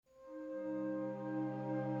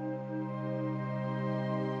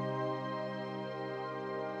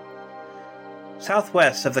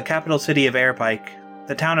Southwest of the capital city of Airpike,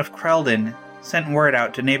 the town of Kreldon sent word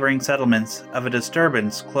out to neighboring settlements of a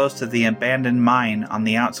disturbance close to the abandoned mine on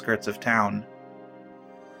the outskirts of town.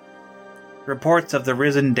 Reports of the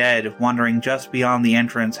risen dead wandering just beyond the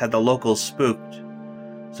entrance had the locals spooked.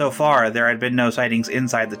 So far, there had been no sightings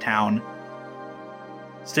inside the town.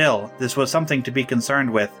 Still, this was something to be concerned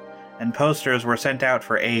with, and posters were sent out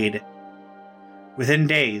for aid. Within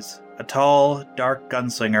days, a tall, dark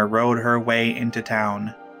gunslinger rode her way into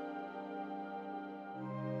town.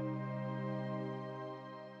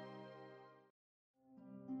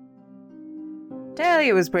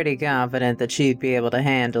 Talia was pretty confident that she'd be able to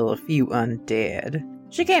handle a few undead.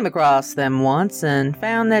 She came across them once and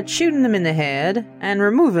found that shooting them in the head and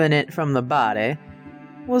removing it from the body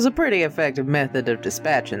was a pretty effective method of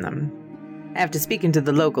dispatching them. After speaking to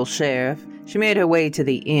the local sheriff, she made her way to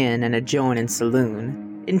the inn and adjoining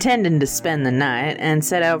saloon, intending to spend the night and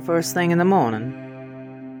set out first thing in the morning.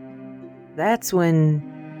 That's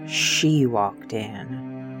when she walked in.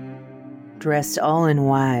 Dressed all in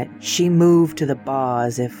white, she moved to the bar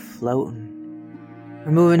as if floating,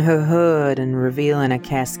 removing her hood and revealing a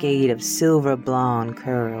cascade of silver blonde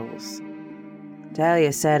curls.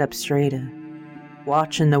 Talia sat up straighter,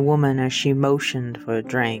 watching the woman as she motioned for a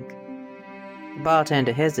drink. The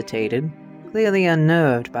bartender hesitated, clearly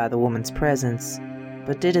unnerved by the woman's presence,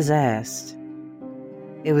 but did as asked.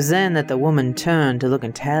 It was then that the woman turned to look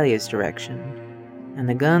in Talia's direction, and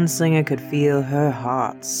the gunslinger could feel her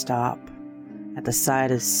heart stop at the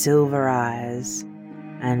sight of silver eyes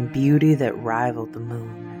and beauty that rivaled the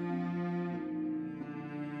moon.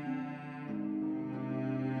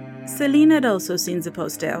 Celine had also seen the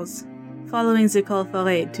posters, following the call for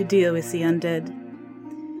aid to deal with the undead.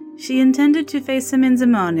 She intended to face them in the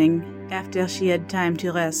morning, after she had time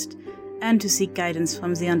to rest, and to seek guidance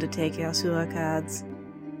from the Undertaker through her cards.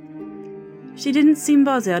 She didn't seem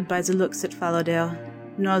bothered by the looks that followed her,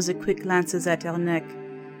 nor the quick glances at her neck,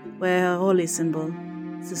 where her holy symbol,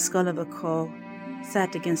 the skull of a crow,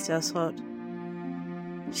 sat against her throat.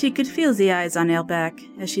 She could feel the eyes on her back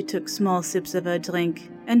as she took small sips of her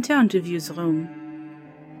drink and turned to view the room.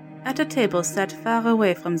 At a table sat far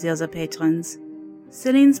away from the other patrons,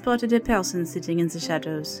 Celine spotted a person sitting in the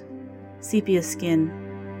shadows, sepia skin,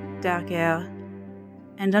 dark hair,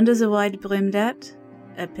 and under the wide-brimmed hat,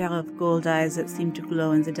 a pair of gold eyes that seemed to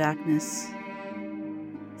glow in the darkness.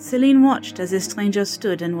 Celine watched as the stranger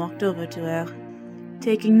stood and walked over to her,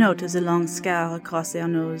 taking note of the long scar across their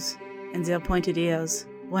nose and their pointed ears,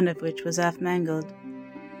 one of which was half mangled.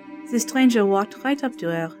 The stranger walked right up to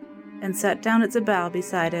her and sat down at the bar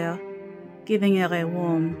beside her, giving her a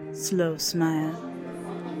warm, slow smile.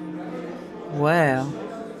 Well,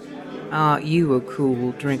 aren't you a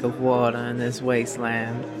cool drink of water in this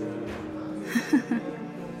wasteland?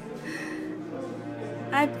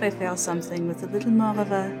 I prefer something with a little more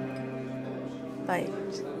of a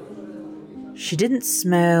bite. She didn't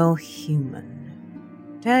smell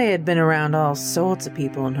human. Talia had been around all sorts of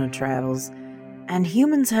people in her travels, and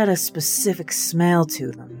humans had a specific smell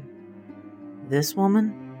to them. This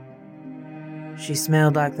woman? She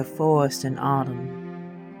smelled like the forest in autumn.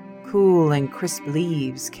 Cool and crisp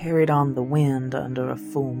leaves carried on the wind under a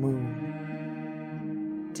full moon.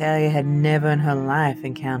 Talia had never in her life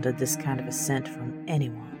encountered this kind of a scent from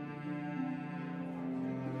anyone.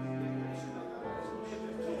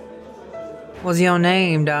 What's your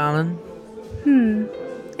name, darling?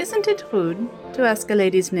 Isn't it rude to ask a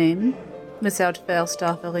lady's name without first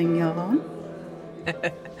offering your own?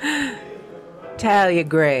 Talia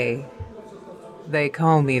Gray. They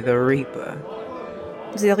call me the Reaper.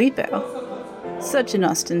 The Reaper? Such an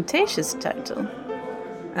ostentatious title.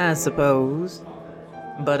 I suppose.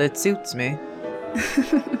 But it suits me.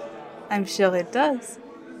 I'm sure it does.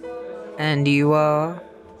 And you are?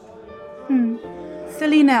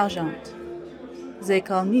 Celine Argent. They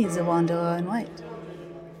call me the Wanderer in White.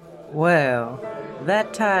 Well,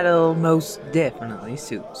 that title most definitely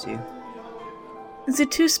suits you. The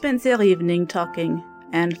two spent their evening talking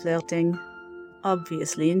and flirting,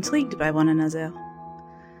 obviously intrigued by one another.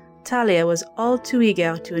 Talia was all too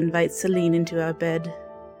eager to invite Celine into her bed.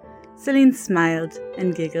 Celine smiled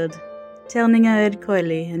and giggled, turning her head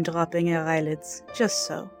coyly and dropping her eyelids, just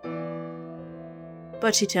so.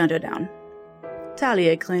 But she turned her down.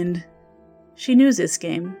 Talia grinned. She knew this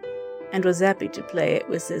game, and was happy to play it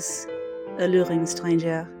with this alluring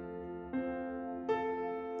stranger.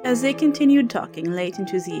 As they continued talking late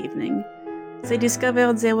into the evening, they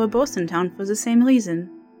discovered they were both in town for the same reason,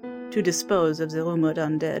 to dispose of the rumored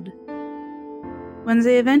undead. When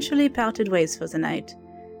they eventually parted ways for the night,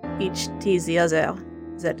 each teased the other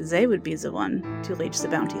that they would be the one to reach the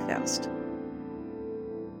bounty first.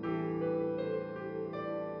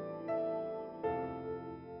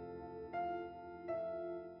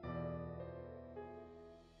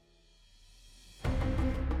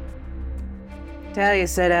 Talia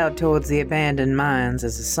set out towards the abandoned mines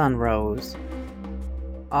as the sun rose.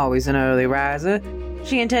 Always an early riser,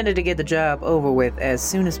 she intended to get the job over with as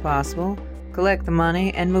soon as possible, collect the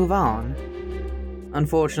money, and move on.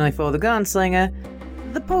 Unfortunately for the gunslinger,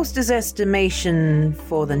 the poster's estimation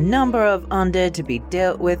for the number of undead to be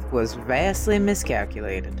dealt with was vastly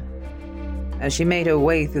miscalculated. As she made her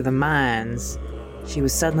way through the mines, she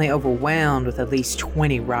was suddenly overwhelmed with at least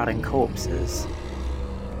 20 rotting corpses.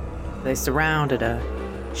 They surrounded her.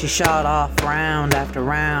 She shot off round after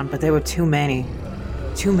round, but there were too many.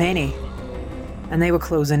 Too many. And they were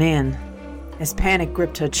closing in. As panic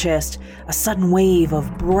gripped her chest, a sudden wave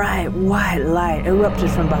of bright white light erupted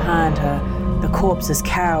from behind her, the corpses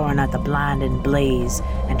cowering at the blinding blaze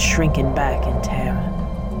and shrinking back in terror.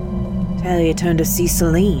 Talia turned to see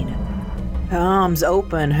Celine. Her arms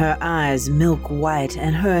open, her eyes milk white,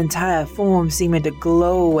 and her entire form seeming to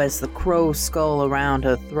glow as the crow skull around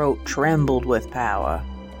her throat trembled with power.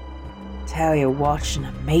 Talia watched in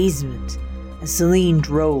amazement as Celine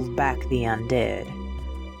drove back the undead.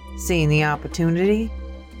 Seeing the opportunity,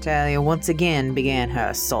 Talia once again began her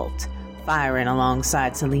assault, firing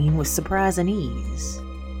alongside Celine with surprising ease.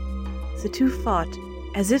 The two fought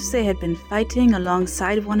as if they had been fighting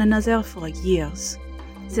alongside one another for years,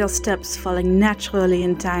 their steps falling naturally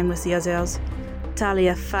in time with the others,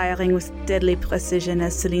 Talia firing with deadly precision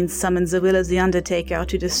as Celine summoned the will of the Undertaker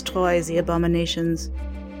to destroy the abominations.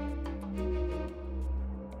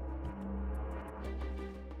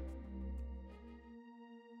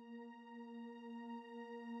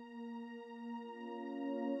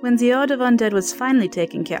 When the horde of undead was finally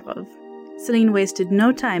taken care of, Celine wasted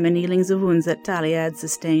no time in healing the wounds that Talia had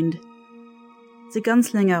sustained. The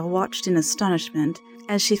gunslinger watched in astonishment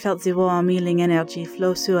as she felt the warm healing energy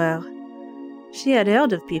flow through her. She had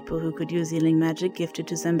heard of people who could use healing magic gifted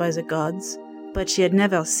to them by the gods, but she had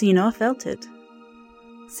never seen or felt it.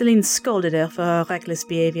 Celine scolded her for her reckless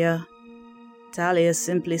behavior. Talia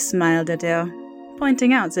simply smiled at her,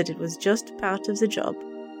 pointing out that it was just part of the job.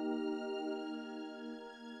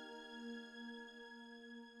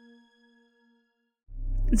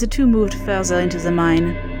 The two moved further into the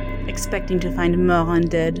mine, expecting to find more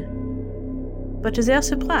undead. But to their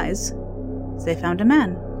surprise, they found a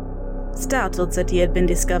man. Startled that he had been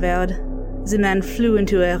discovered, the man flew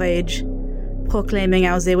into a rage, proclaiming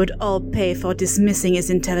how they would all pay for dismissing his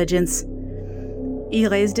intelligence. He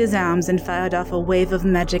raised his arms and fired off a wave of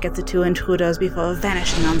magic at the two intruders before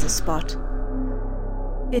vanishing on the spot.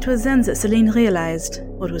 It was then that Celine realized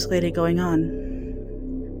what was really going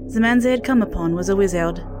on. The man they had come upon was a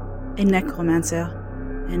wizard, a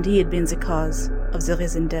necromancer, and he had been the cause of the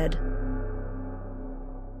risen dead.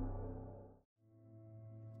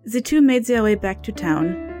 The two made their way back to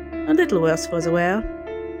town, a little worse for the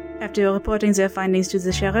wear. After reporting their findings to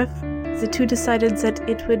the sheriff, the two decided that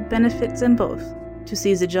it would benefit them both to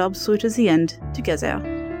see the job through to the end together.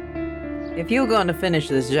 If you're going to finish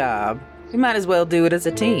this job, you might as well do it as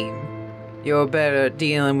a team. You're better at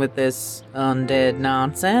dealing with this undead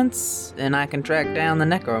nonsense, and I can track down the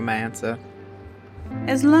necromancer.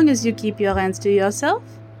 As long as you keep your hands to yourself,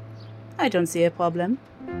 I don't see a problem.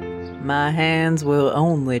 My hands will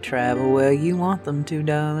only travel where you want them to,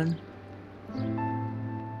 darling.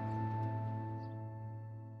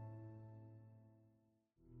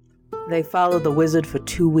 They followed the wizard for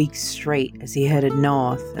 2 weeks straight as he headed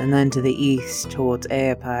north and then to the east towards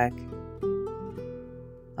Airpike.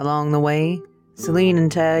 Along the way, Celine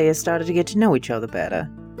and Talia started to get to know each other better.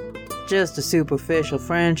 Just a superficial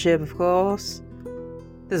friendship, of course.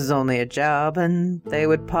 This is only a job, and they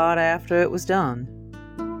would part after it was done.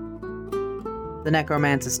 The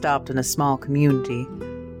necromancer stopped in a small community,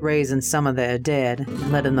 raising some of their dead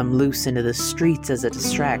and letting them loose into the streets as a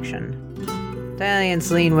distraction. Talia and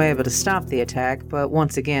Celine were able to stop the attack, but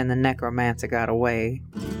once again the necromancer got away.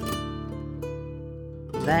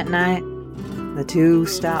 That night, the two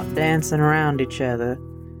stopped dancing around each other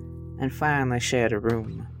and finally shared a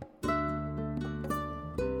room.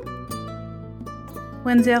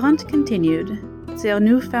 When their hunt continued, their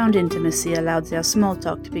newfound intimacy allowed their small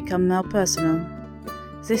talk to become more personal.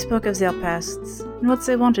 They spoke of their pasts and what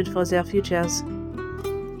they wanted for their futures.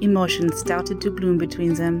 Emotions started to bloom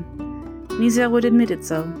between them. Neither would admit it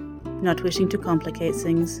so, not wishing to complicate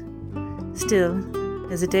things. Still,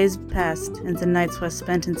 as the days passed and the nights were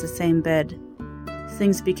spent in the same bed,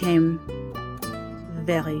 things became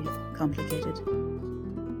very complicated.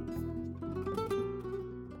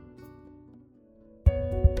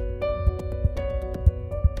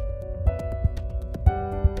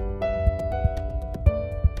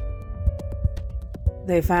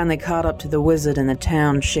 They finally caught up to the wizard in the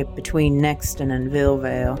township between Nexton and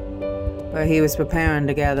Vilvale. but he was preparing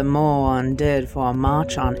to gather more undead for a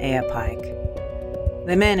march on Airpike.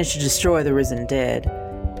 They managed to destroy the risen dead,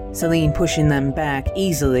 Celine pushing them back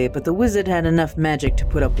easily, but the wizard had enough magic to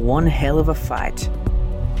put up one hell of a fight.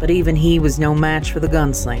 But even he was no match for the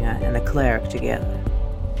gunslinger and the cleric together.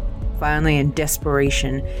 Finally, in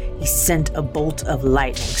desperation, he sent a bolt of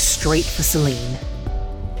lightning straight for Celine.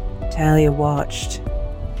 Talia watched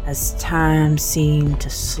as time seemed to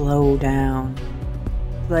slow down,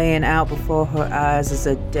 playing out before her eyes as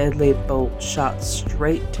a deadly bolt shot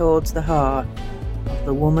straight towards the heart of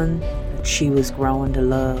the woman that she was growing to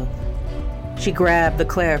love. She grabbed the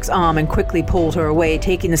cleric's arm and quickly pulled her away,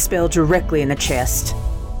 taking the spell directly in the chest.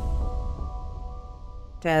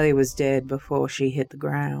 Talia was dead before she hit the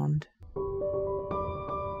ground.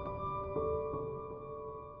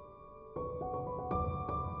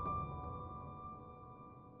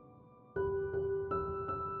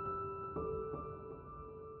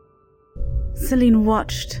 Celine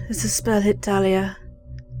watched as the spell hit Talia,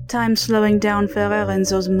 time slowing down for her in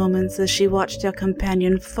those moments as she watched her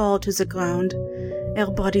companion fall to the ground, her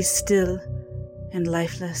body still and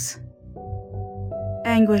lifeless.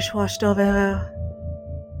 Anguish washed over her.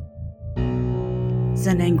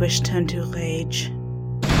 Then anguish turned to rage.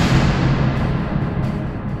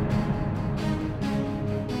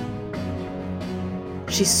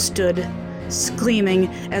 She stood, screaming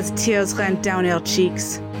as tears ran down her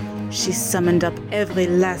cheeks. She summoned up every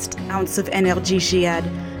last ounce of energy she had,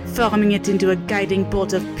 forming it into a guiding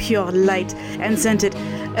bolt of pure light, and sent it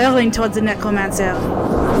hurling towards the necromancer.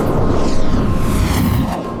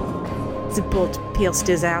 The bolt pierced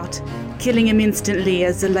his heart, killing him instantly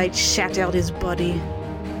as the light shattered his body.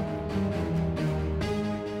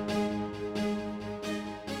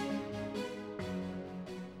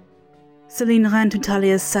 Celine ran to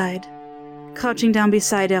Talia's side, crouching down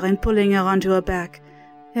beside her and pulling her onto her back,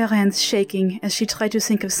 her hands shaking as she tried to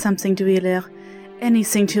think of something to heal her,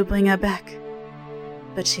 anything to bring her back.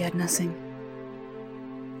 But she had nothing.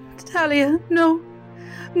 Talia, no.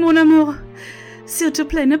 Mon amour, s'il te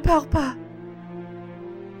plaît, ne pars pas.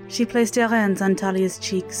 She placed her hands on Talia's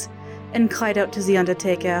cheeks and cried out to the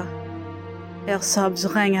Undertaker. Her sobs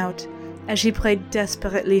rang out as she prayed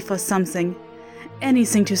desperately for something,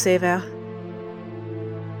 anything to save her.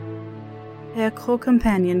 Her crow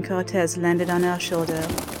companion Cortez landed on her shoulder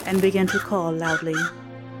and began to call loudly.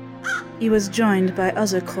 He was joined by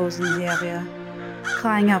other crows in the area,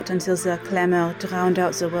 crying out until their clamor drowned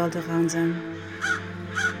out the world around them.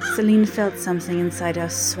 Celine felt something inside her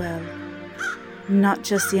swell. Not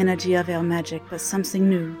just the energy of her magic, but something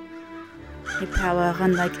new. A power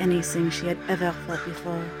unlike anything she had ever felt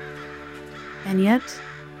before. And yet,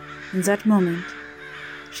 in that moment,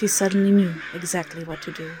 she suddenly knew exactly what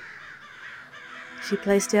to do. She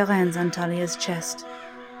placed her hands on Talia's chest,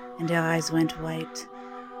 and her eyes went white.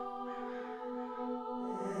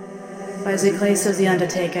 By the grace of the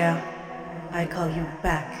Undertaker, I call you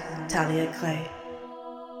back, Talia Gray.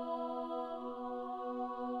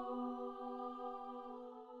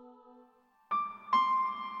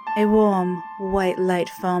 A warm, white light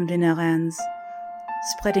formed in her hands,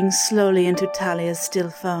 spreading slowly into Talia's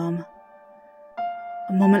still form.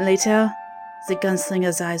 A moment later, the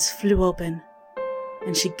gunslinger's eyes flew open,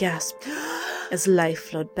 and she gasped as life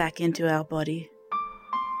flowed back into her body.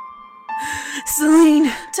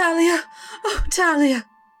 Celine! Talia! Oh, Talia!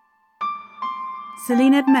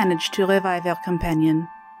 Celine had managed to revive her companion,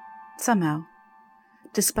 somehow.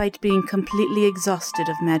 Despite being completely exhausted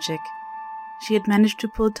of magic, she had managed to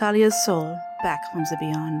pull Talia's soul back from the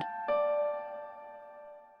beyond.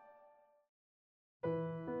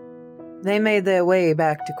 They made their way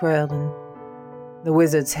back to Quelden, the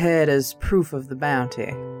wizard's head as proof of the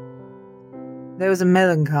bounty. There was a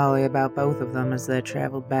melancholy about both of them as they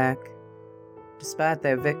traveled back, despite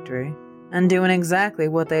their victory, and doing exactly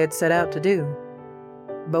what they had set out to do.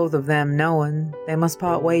 Both of them knowing they must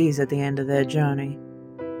part ways at the end of their journey,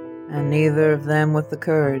 and neither of them with the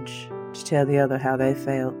courage to tell the other how they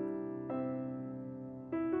felt.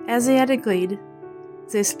 As they had agreed,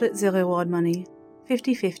 they split their reward money,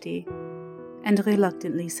 50-50, and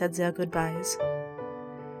reluctantly said their goodbyes.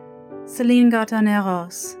 Celine got on her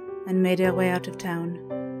horse and made her way out of town,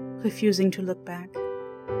 refusing to look back.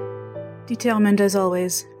 Determined as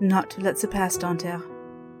always not to let the past daunt her,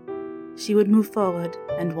 she would move forward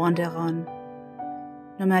and wander on,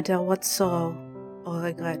 no matter what sorrow or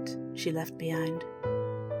regret she left behind.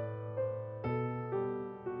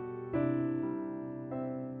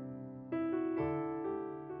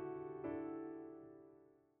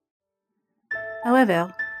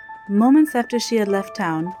 However, moments after she had left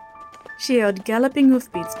town, She heard galloping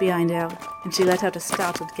hoofbeats behind her, and she let out a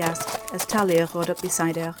startled gasp as Talia rode up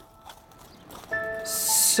beside her.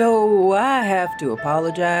 So I have to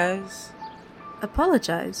apologize.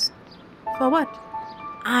 Apologize? For what?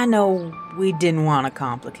 I know we didn't want to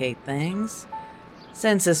complicate things,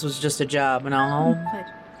 since this was just a job and all. Right.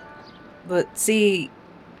 But see,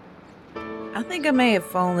 I think I may have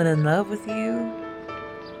fallen in love with you.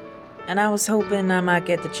 And I was hoping I might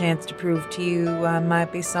get the chance to prove to you I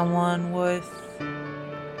might be someone worth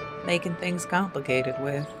making things complicated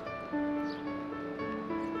with.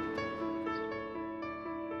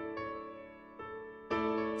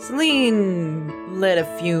 Celine let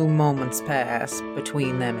a few moments pass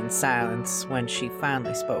between them in silence when she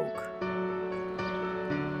finally spoke.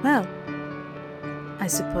 Well, I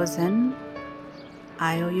suppose then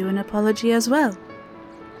I owe you an apology as well.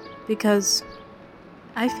 Because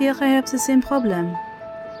I fear I have the same problem.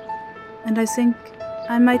 And I think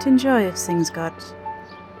I might enjoy if things got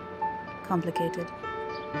complicated.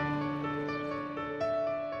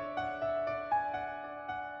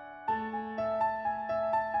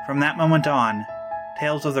 From that moment on,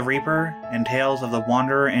 Tales of the Reaper and Tales of the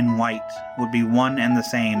Wanderer in White would be one and the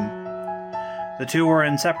same. The two were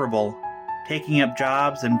inseparable, taking up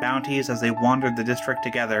jobs and bounties as they wandered the district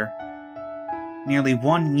together. Nearly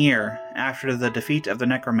 1 year after the defeat of the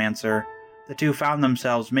Necromancer, the two found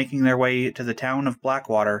themselves making their way to the town of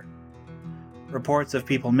Blackwater. Reports of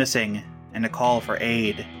people missing and a call for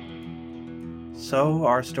aid. So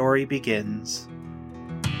our story begins.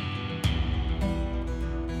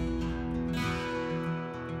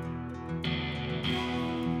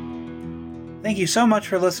 Thank you so much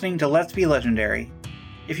for listening to Let's Be Legendary.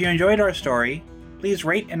 If you enjoyed our story, please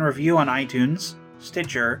rate and review on iTunes,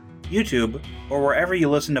 Stitcher, YouTube, or wherever you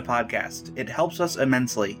listen to podcasts. It helps us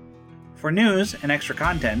immensely. For news and extra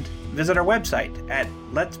content, visit our website at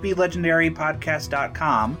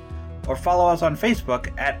letsbelegendarypodcast.com or follow us on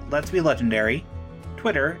Facebook at Let's Be Legendary,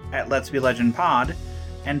 Twitter at Let's Be Legend Pod,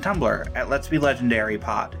 and Tumblr at Let's Be Legendary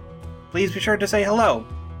Pod. Please be sure to say hello.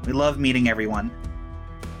 We love meeting everyone.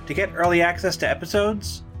 To get early access to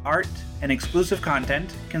episodes, art, and exclusive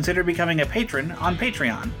content, consider becoming a patron on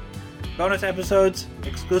Patreon. Bonus episodes,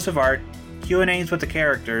 exclusive art, Q&As with the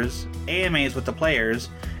characters, AMAs with the players,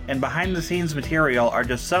 and behind-the-scenes material are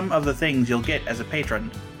just some of the things you'll get as a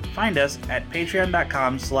patron. Find us at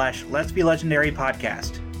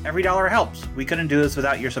patreon.com/letsbelegendarypodcast. Every dollar helps. We couldn't do this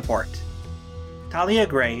without your support. Talia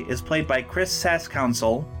Gray is played by Chris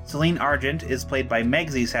Sass-Council, Celine Argent is played by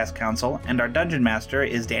Megsy Sass-Council, and our Dungeon Master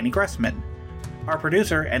is Danny Gressman. Our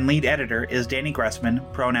producer and lead editor is Danny Gressman,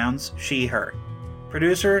 pronouns she, her.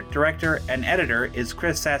 Producer, director, and editor is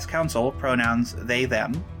Chris Sass-Council, pronouns they,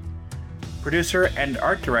 them. Producer and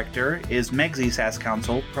art director is Megsy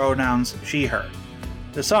Sass-Council, pronouns she, her.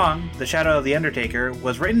 The song, The Shadow of the Undertaker,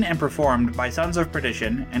 was written and performed by Sons of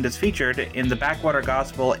Perdition and is featured in the Backwater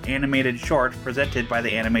Gospel animated short presented by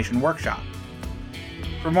the Animation Workshop.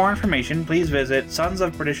 For more information, please visit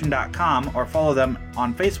sonsofperdition.com or follow them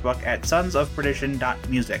on Facebook at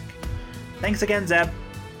sonsofperdition.music. Thanks again, Zeb.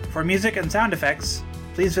 For music and sound effects,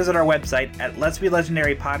 please visit our website at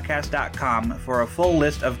letsbelegendarypodcast.com for a full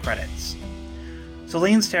list of credits.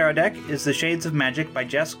 Celine's tarot deck is The Shades of Magic by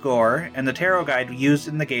Jess Gore, and the tarot guide used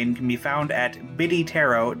in the game can be found at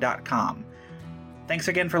biddytarot.com. Thanks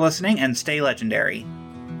again for listening, and stay legendary.